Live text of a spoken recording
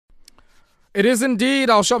It is indeed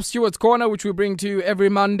our Shop Stewards Corner, which we bring to you every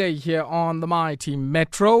Monday here on the My Team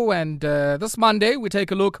Metro. And this Monday, we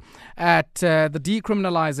take a look at the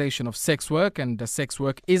decriminalisation of sex work. And sex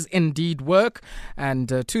work is indeed work. And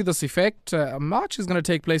to this effect, a march is going to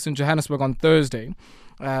take place in Johannesburg on Thursday,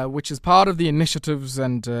 which is part of the initiatives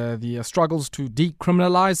and the struggles to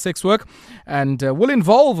decriminalise sex work, and will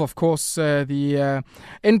involve, of course, the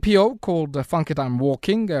NPO called Funk It I'm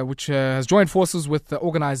Walking, which has joined forces with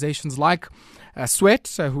organisations like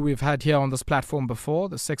SWEAT, who we've had here on this platform before,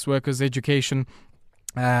 the Sex Workers Education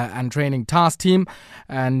and Training Task Team,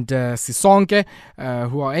 and Sisonke,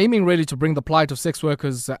 who are aiming really to bring the plight of sex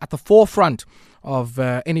workers at the forefront of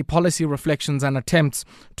any policy reflections and attempts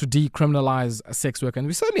to decriminalise sex work. And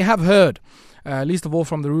we certainly have heard, least of all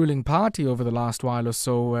from the ruling party over the last while or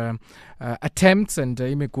so, attempts and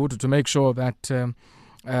to make sure that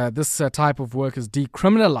this type of work is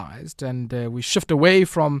decriminalised, and we shift away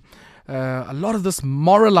from a lot of this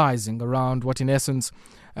moralising around what in essence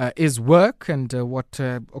is work and what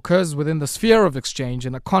occurs within the sphere of exchange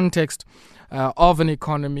in a context of an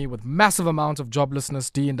economy with massive amounts of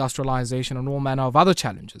joblessness, deindustrialization, and all manner of other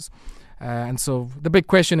challenges. And so the big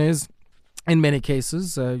question is, in many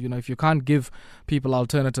cases, if you can't give people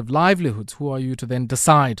alternative livelihoods, who are you to then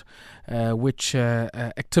decide which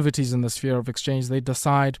activities in the sphere of exchange they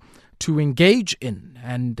decide to engage in?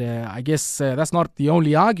 And I guess that's not the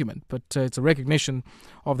only argument, but it's a recognition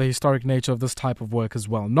of the historic nature of this type of work as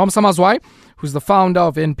well. Nomsa Mazwai, who's the founder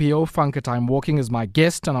of NPO Funk It I'm Walking, is my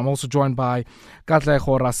guest, and I'm also joined by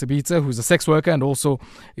Katlego Rasebitse, who's a sex worker and also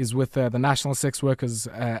is with the National Sex Workers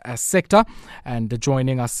sector, and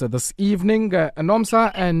joining us this evening.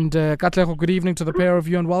 Nomsa and Katlego, good evening to the pair of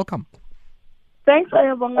you and welcome. Thanks,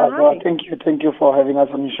 Ayabonga. Thank you for having us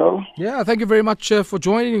on the show. Yeah, thank you very much for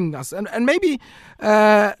joining us. And maybe,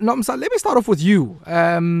 Nomsa, let me start off with you.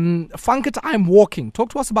 Funk It I'm Walking. Talk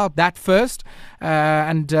to us about that first,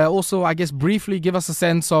 and also, I guess, briefly give us a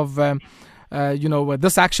sense of,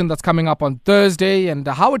 this action that's coming up on Thursday and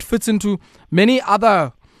how it fits into many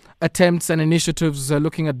other attempts and initiatives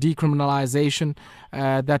looking at decriminalisation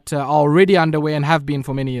that are already underway and have been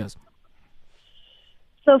for many years.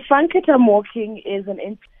 So Funk It I'm Walking is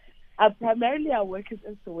primarily our work is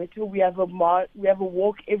in Soweto. We have a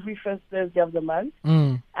walk every first Thursday of the month.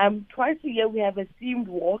 Twice a year we have a themed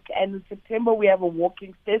walk, and in September we have a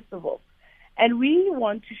walking festival. And we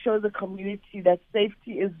want to show the community that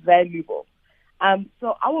safety is valuable.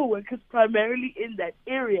 So our work is primarily in that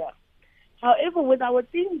area. However, with our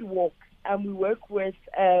themed walk, we work with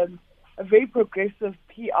a very progressive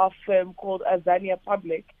PR firm called Azania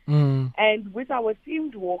Public. And with our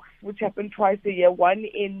themed walks, which happen twice a year, one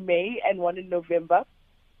in May and one in November,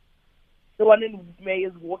 the one in May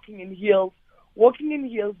is Walking in Heels. Walking in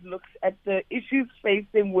Heels looks at the issues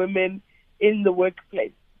facing women in the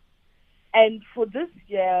workplace. And for this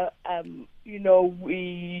year,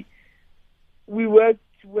 we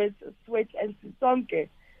worked with SWEAT and Sisonke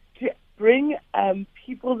to bring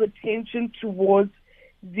people's attention towards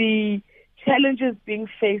the challenges being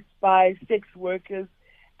faced by sex workers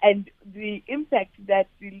and the impact that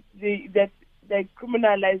the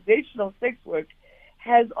criminalization of sex work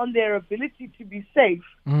has on their ability to be safe,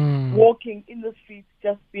 walking in the streets,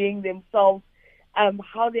 just being themselves,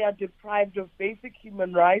 how they are deprived of basic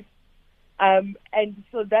human rights. And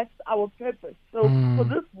so that's our purpose. So for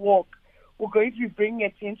this walk, we're going to be bringing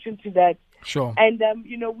attention to that. Sure. And,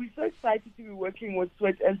 we're so excited to be working with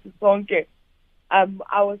SWEAT and Sisonke,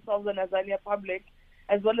 ourselves and Azania Public,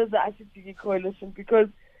 as well as the ICTV Coalition, because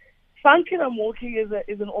Funk It I'm Walking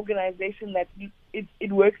is an organization that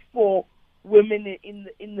it works for women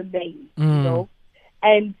in the main,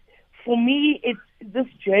 And for me, this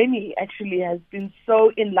journey actually has been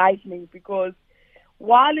so enlightening, because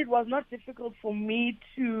while it was not difficult for me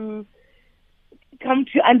to come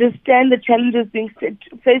to understand the challenges being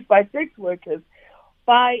faced by sex workers,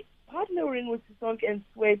 by partnering with Sisonke and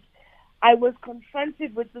SWEAT, I was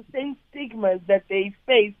confronted with the same stigmas that they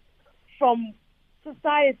face from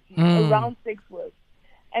society around sex work.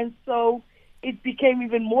 And so it became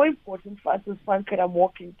even more important for us as Funk It I'm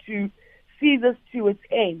Walking to see this to its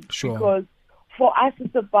end. Sure. Because for us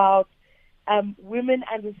it's about women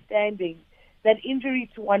understanding that injury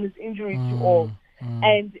to one is injury to all.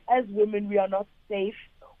 And as women, we are not safe.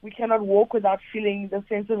 We cannot walk without feeling the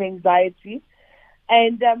sense of anxiety.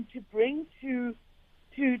 And to bring to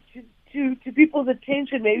people's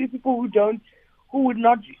attention, maybe people who would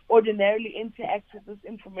not ordinarily interact with this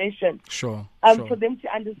information. Sure. For them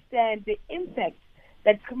to understand the impact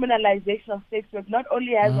that criminalization of sex work not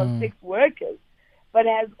only has on sex workers, but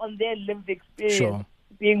has on their lived experience. Sure.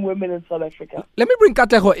 being women in South Africa. Let me bring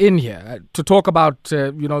Katlego in here to talk about,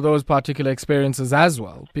 those particular experiences as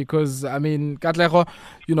well. Because, Katlego,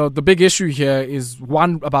 the big issue here is,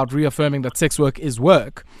 one, about reaffirming that sex work is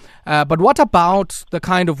work. But what about the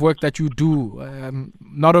kind of work that you do,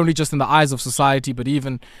 not only just in the eyes of society, but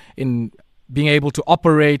even in being able to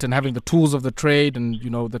operate and having the tools of the trade and,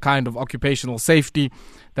 the kind of occupational safety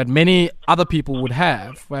that many other people would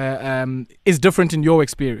have, is different in your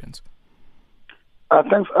experience?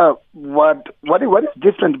 Thanks. What is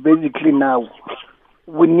different basically now?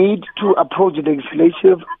 We need to approach the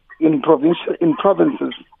legislative in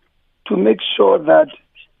provinces to make sure that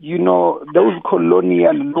those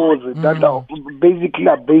colonial laws that are basically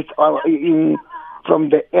based from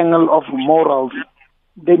the angle of morals,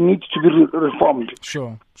 they need to be reformed.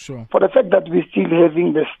 Sure. For the fact that we're still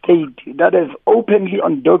having the state that is openly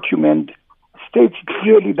on document states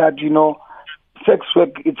clearly that sex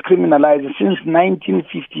work is criminalized since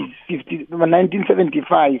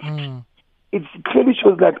 1975. It clearly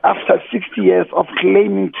shows that after 60 years of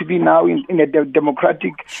claiming to be now in a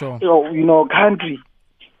democratic, country,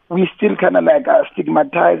 we still kind of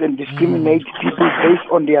stigmatize and discriminate people based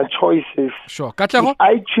on their choices. Sure. Katlego,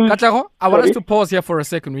 I want us to pause here for a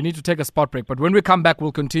second. We need to take a spot break, but when we come back,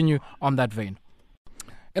 we'll continue on that vein.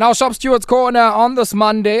 In our Shop Stewards Corner on this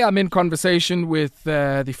Monday, I'm in conversation with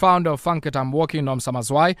the founder of Funkit I'm Walking, Nomsa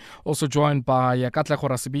Mazwai, also joined by Katlego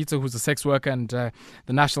Rasebitse, who's a sex worker and the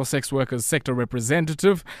National Sex Workers Sector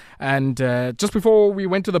Representative. And just before we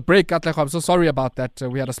went to the break, Katlego, I'm so sorry about that.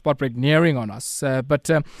 We had a spot break nearing on us. But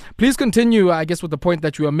please continue, I guess, with the point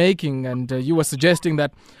that you were making. And you were suggesting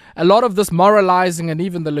that a lot of this moralizing and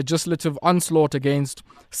even the legislative onslaught against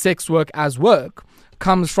sex work as work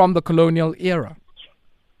comes from the colonial era.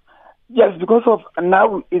 Yes, because of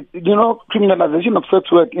now, criminalization of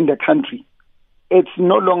sex work in the country. It's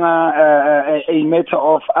no longer a matter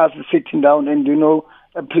of us sitting down and,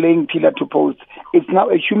 playing pillar to post. It's now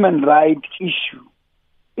a human right issue.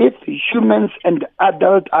 If humans and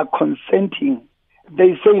adults are consenting,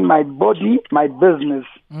 they say, my body, my business.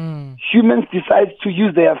 Humans decide to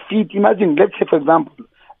use their feet. Imagine, let's say, for example,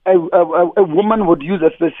 a woman would use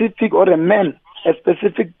a specific, or a man, a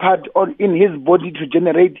specific part in his body to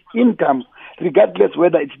generate income, regardless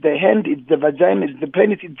whether it's the hand, it's the vagina, it's the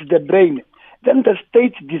penis, it's the brain. Then the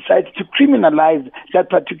state decides to criminalize that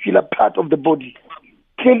particular part of the body.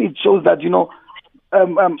 Clearly it shows that,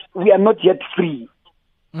 we are not yet free.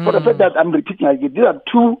 For the fact that I'm repeating again, these are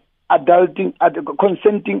two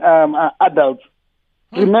consenting adults.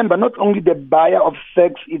 Remember, not only the buyer of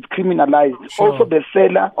sex is criminalized, also the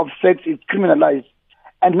seller of sex is criminalized.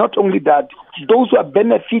 And not only that, those who are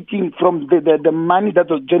benefiting from the money that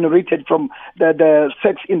was generated from the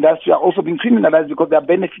sex industry are also being criminalized because they are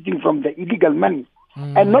benefiting from the illegal money.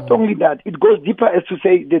 And not only that, it goes deeper as to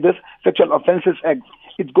say the Sexual Offences Act.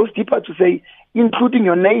 It goes deeper to say, including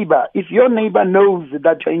your neighbor. If your neighbor knows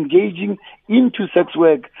that you're engaging into sex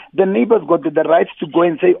work, the neighbor's got the right to go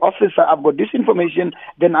and say, officer, I've got this information,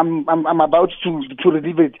 then I'm about to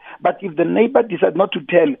relieve it. But if the neighbor decides not to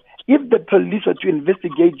tell, if the police are to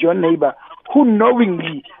investigate your neighbor who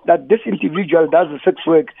knowingly that this individual does the sex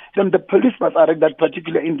work, then the police must arrest that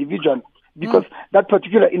particular individual because that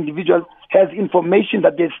particular individual has information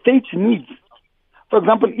that the state needs. For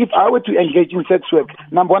example, if I were to engage in sex work,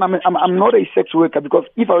 number one, I'm not a sex worker, because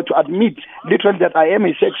if I were to admit literally that I am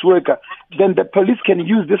a sex worker, then the police can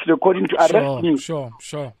use this recording to arrest me. Sure.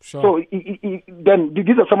 So then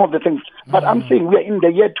these are some of the things. But I'm saying we're in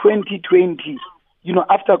the year 2020.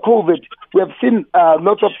 After COVID, we have seen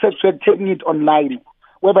lots of sex work taking it online,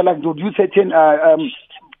 whereby would use certain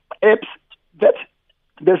apps that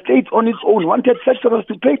the state on its own wanted sex workers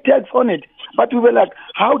to pay tax on it. But we were like,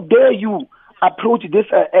 how dare you approach this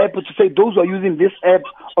app to say those who are using this app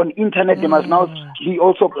on internet, they must now be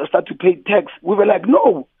also start to pay tax. We were like,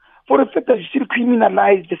 no. For the fact that you still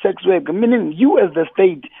criminalize the sex work, meaning you as the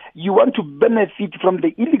state, you want to benefit from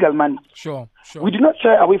the illegal money. Sure. We do not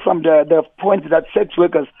shy away from the point that sex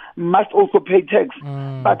workers must also pay tax.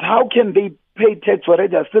 But how can they pay tax where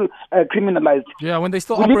they are still criminalized? Yeah, when they're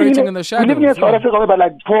still operating in the shadows. We live in South Africa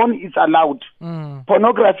where porn is allowed.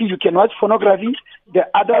 Pornography, you can watch pornography. The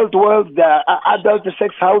adult world, the adult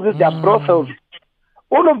sex houses, there are brothels.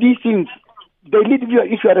 All of these things, they lead you,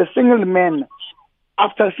 if you are a single man,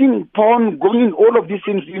 after seeing porn, going in all of these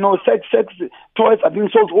things, sex toys are being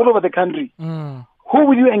sold all over the country. Who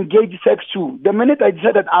will you engage sex to? The minute I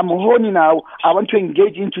decide that I'm horny now, I want to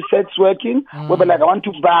engage into sex working, whether I want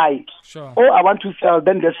to buy or I want to sell,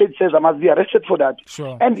 then the state says I must be arrested for that.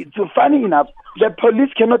 And it's funny enough, the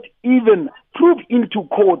police cannot even prove into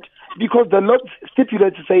court because the law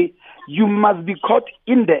stipulates to say you must be caught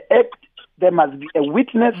in the act. There must be a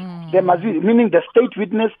witness. There must be, meaning the state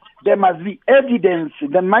witness. There must be evidence.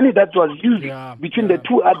 The money that was used between the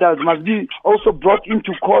two adults must be also brought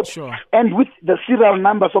into court, and with the serial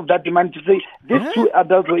numbers of that money to say these two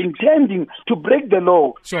adults were intending to break the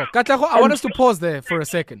law. Sure. Katlego, I want us to pause there for a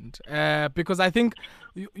second because I think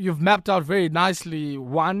you've mapped out very nicely,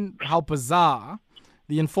 one, how bizarre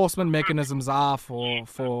the enforcement mechanisms are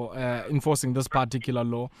for enforcing this particular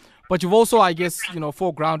law. But you've also, I guess,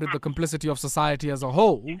 foregrounded the complicity of society as a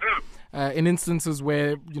whole in instances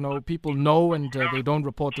where, people know and they don't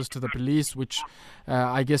report this to the police, which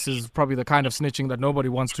I guess is probably the kind of snitching that nobody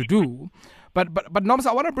wants to do. But Nomsa,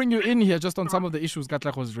 I want to bring you in here just on some of the issues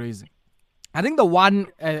Katlego was raising. I think the one,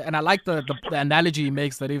 and I like the analogy he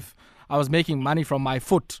makes, that if I was making money from my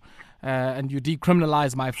foot and you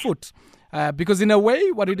decriminalize my foot, because in a way,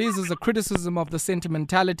 what it is a criticism of the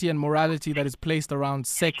sentimentality and morality that is placed around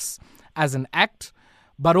sex as an act,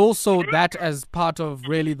 but also that as part of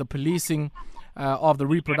really the policing of the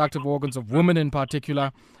reproductive organs of women in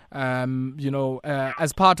particular,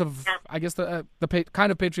 as part of, I guess, the kind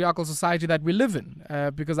of patriarchal society that we live in.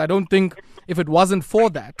 Because I don't think if it wasn't for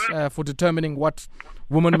that, for determining what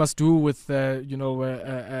women must do with, their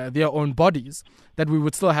own bodies, that we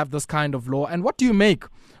would still have this kind of law. And what do you make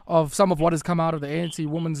of some of what has come out of the ANC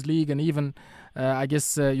Women's League and even,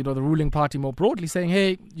 the ruling party more broadly saying,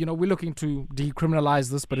 hey, we're looking to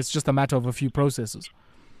decriminalize this, but it's just a matter of a few processes?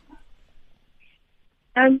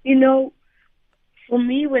 For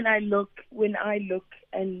me, when I look,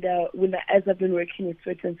 and as I've been working with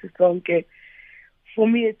SWEAT and Sisonke, for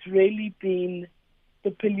me, it's really been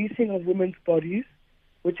the policing of women's bodies,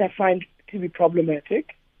 which I find to be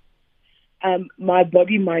problematic. My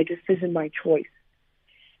body, my decision, my choice.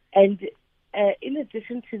 And in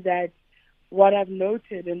addition to that, what I've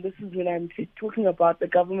noted, and this is when I'm talking about the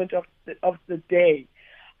government of the day,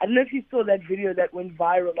 I don't know if you saw that video that went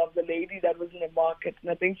viral of the lady that was in a market,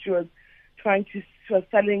 and I think she was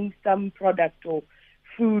selling some product or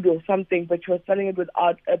food or something, but she was selling it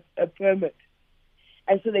without a permit.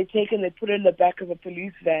 And so they put it in the back of a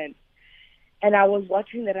police van. And I was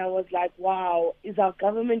watching that, I was like, wow, is our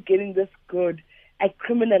government getting this good at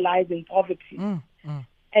criminalizing poverty?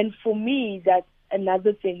 And for me, that's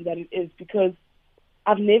another thing that it is, because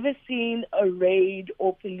I've never seen a raid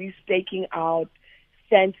or police taking out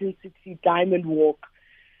Sandton City Diamond Walk.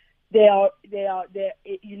 They're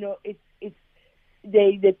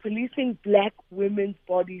policing black women's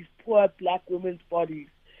bodies, poor black women's bodies,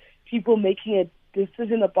 people making a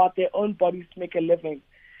decision about their own bodies to make a living.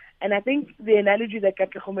 And I think the analogy that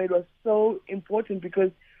Katlego made was so important,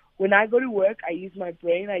 because when I go to work, I use my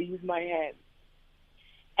brain, I use my hands.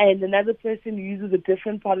 And another person uses a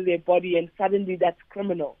different part of their body, and suddenly that's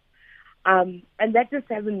criminal. And that just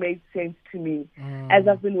hasn't made sense to me. As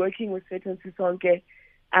I've been working with SWEAT and Sisonke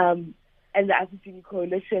and the Associated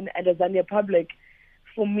Coalition and Azania Public,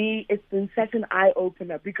 for me, it's been such an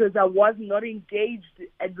eye-opener, because I was not engaged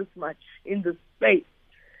at this much in this space.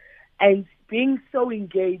 And being so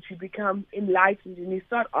engaged, you become enlightened and you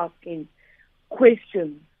start asking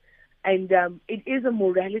questions. And it is a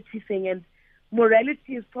morality thing, and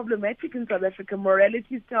morality is problematic in South Africa.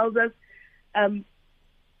 Morality tells us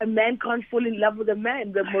a man can't fall in love with a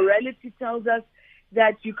man. The morality tells us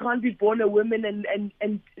that you can't be born a woman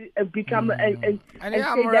and become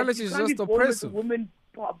morality is just oppressive. Woman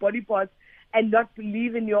body parts and not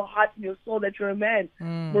believe in your heart and your soul that you're a man.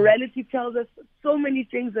 Morality tells us so many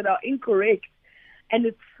things that are incorrect, and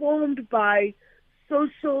it's formed by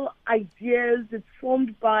social ideas. It's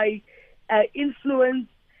formed by influence,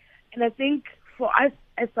 and I think for us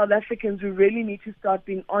as South Africans, we really need to start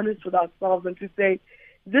being honest with ourselves and to say,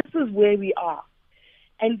 this is where we are.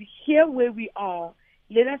 And here where we are,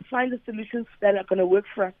 let us find the solutions that are going to work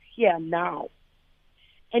for us here now.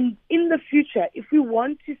 And in the future, if we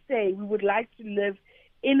want to say we would like to live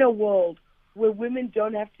in a world where women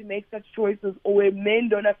don't have to make such choices, or where men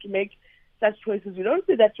don't have to make such choices, we don't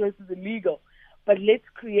say that choice is illegal, but let's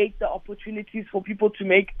create the opportunities for people to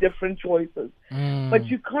make different choices. But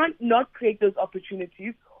you can't not create those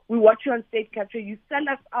opportunities. We watch you on state capture, you sell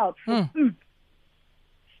us out for food.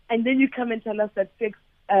 And then you come and tell us that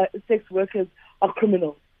sex workers are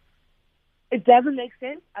criminals. It doesn't make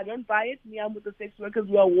sense. I don't buy it. Me, I'm with the sex workers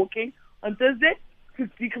who are walking on Thursday to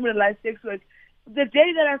decriminalize sex work. The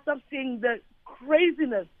day that I stop seeing the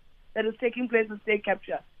craziness that is taking place in state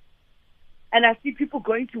capture, and I see people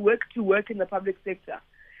going to work in the public sector,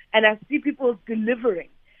 and I see people delivering,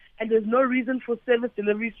 and there's no reason for service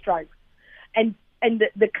delivery strikes, and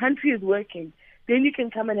the country is working, then you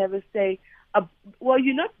can come and have a say.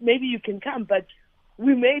 Maybe you can come, but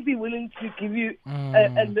we may be willing to give you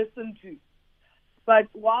a listen to. But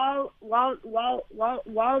while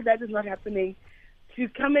that is not happening, to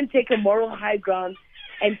come and take a moral high ground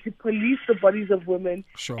and to police the bodies of women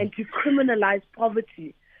and to criminalize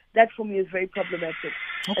poverty, that for me is very problematic.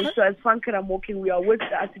 Okay. And so as Funkera Walking, we are with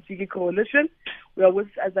the Asitiki Coalition, we are with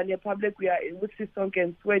Azania Public, we are with Sisonke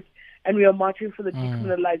and SWEAT, and we are marching for the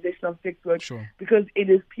decriminalization of sex work because it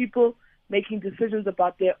is people making decisions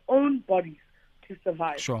about their own bodies to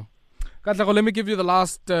survive. Sure. Katlego, let me give you the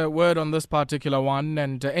last word on this particular one,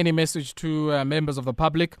 and any message to members of the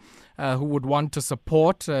public who would want to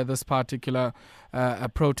support this particular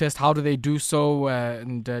protest. How do they do so?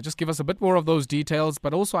 And just give us a bit more of those details,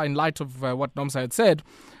 but also in light of what Nomsa had said,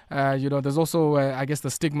 there's also, I guess,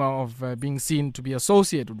 the stigma of being seen to be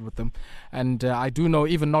associated with them. And I do know,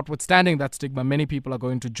 even notwithstanding that stigma, many people are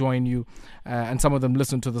going to join you, and some of them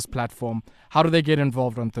listen to this platform. How do they get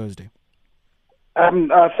involved on Thursday?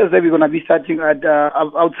 Thursday we're going to be starting at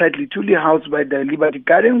outside Lutuli House by the Liberty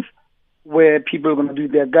Gardens, where people are going to do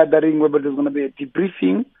their gathering, where there's going to be a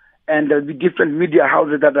debriefing, and there'll be different media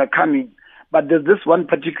houses that are coming. But there's this one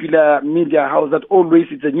particular media house that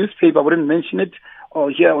always, it's a newspaper, I wouldn't mention it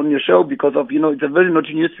or here on your show because of, it's a very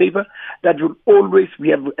naughty newspaper that will always, we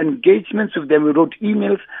have engagements with them, we wrote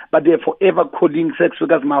emails, but they're forever calling sex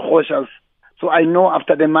workers mahoshas. So I know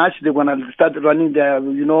after the march, they're going to start running their,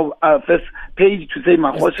 first page to say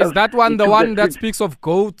mahoshas. Is that one the one that speaks of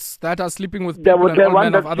goats that are sleeping with people and all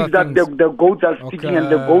manner of other things? The goats are speaking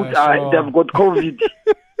and the goats they've got COVID.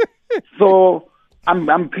 So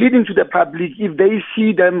I'm pleading to the public, if they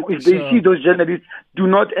see them, if they see those journalists, do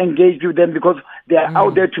not engage with them because they are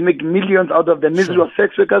out there to make millions out of the misery of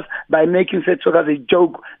sex workers by making sex workers a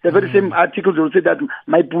joke. The very same articles will say that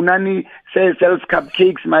my punani sells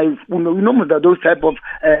cupcakes, those type of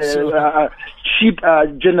cheap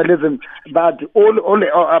journalism. But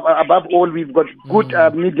above all, we've got good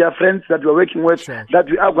media friends that we're working with, that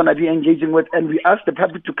we are going to be engaging with, and we ask the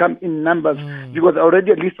public to come in numbers because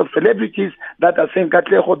already a list of celebrities that are saying,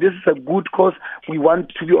 Katlego, this is a good cause. We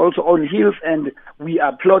want to be also on heels, and we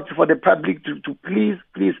applaud for the public to please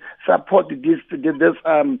support this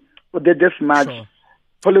march. Sure.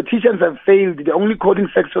 Politicians have failed. They're only calling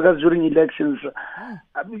sex workers during elections.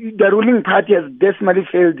 The ruling party has definitely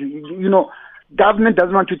failed. Government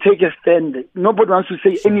doesn't want to take a stand. Nobody wants to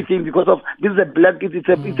say anything because of this is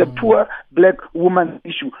it's a poor black woman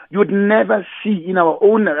issue. You would never see in our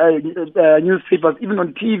own newspapers, even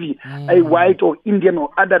on TV, a white or Indian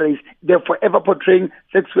or other race. They're forever portraying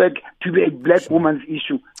sex work to be a black woman's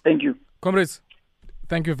issue. Thank you. Comrades,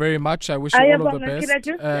 thank you very much. I wish you all of the best. Can I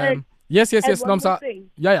just yes, Nomsa.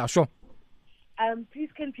 Yeah, sure. Please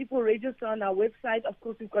can people register on our website? Of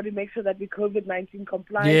course, we've got to make sure that we're COVID-19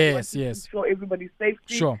 compliant. Yes. Ensure everybody's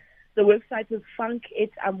safety. Sure. The website is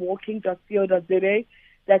funkitI'mwalking.co.za.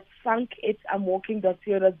 That's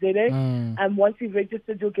funkitI'mwalking.co.za. And once you've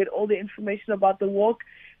registered, you'll get all the information about the walk.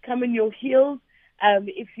 Come in your heels.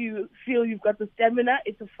 If you feel you've got the stamina,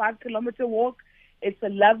 it's a 5-kilometer walk. It's a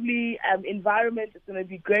lovely environment. It's going to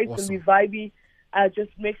be great. Awesome. It's going to be vibey.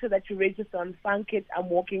 Just make sure that you register on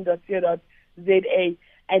funkitI'mwalking.co.za.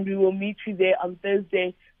 And we will meet you there on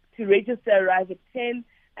Thursday. To register, arrive at 10,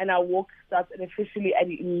 and our walk starts officially at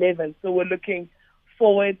 11. So we're looking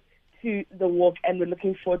forward to the walk, and we're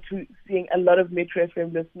looking forward to seeing a lot of Metro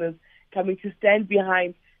FM listeners coming to stand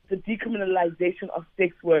behind the decriminalization of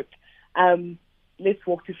sex work. Let's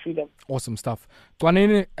walk to freedom. Awesome stuff.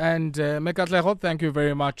 Kwanini and Katlego, thank you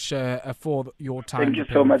very much for your time. Thank you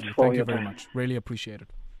so much Thank you very much. Really appreciate it.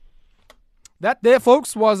 That there,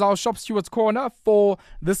 folks, was our Shop Stewards Corner for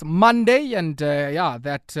this Monday. And a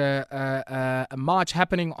march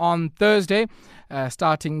happening on Thursday,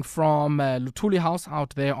 starting from Lutuli House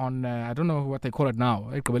out there on, I don't know what they call it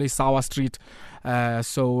now, Sawa Street. Do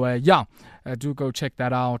go check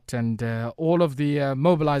that out. And all of the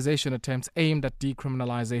mobilization attempts aimed at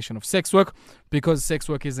decriminalization of sex work, because sex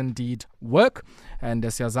work is indeed work. And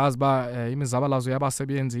siyazazba imizabalazo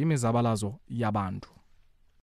yabasebenzi, imizabalazo yabantu.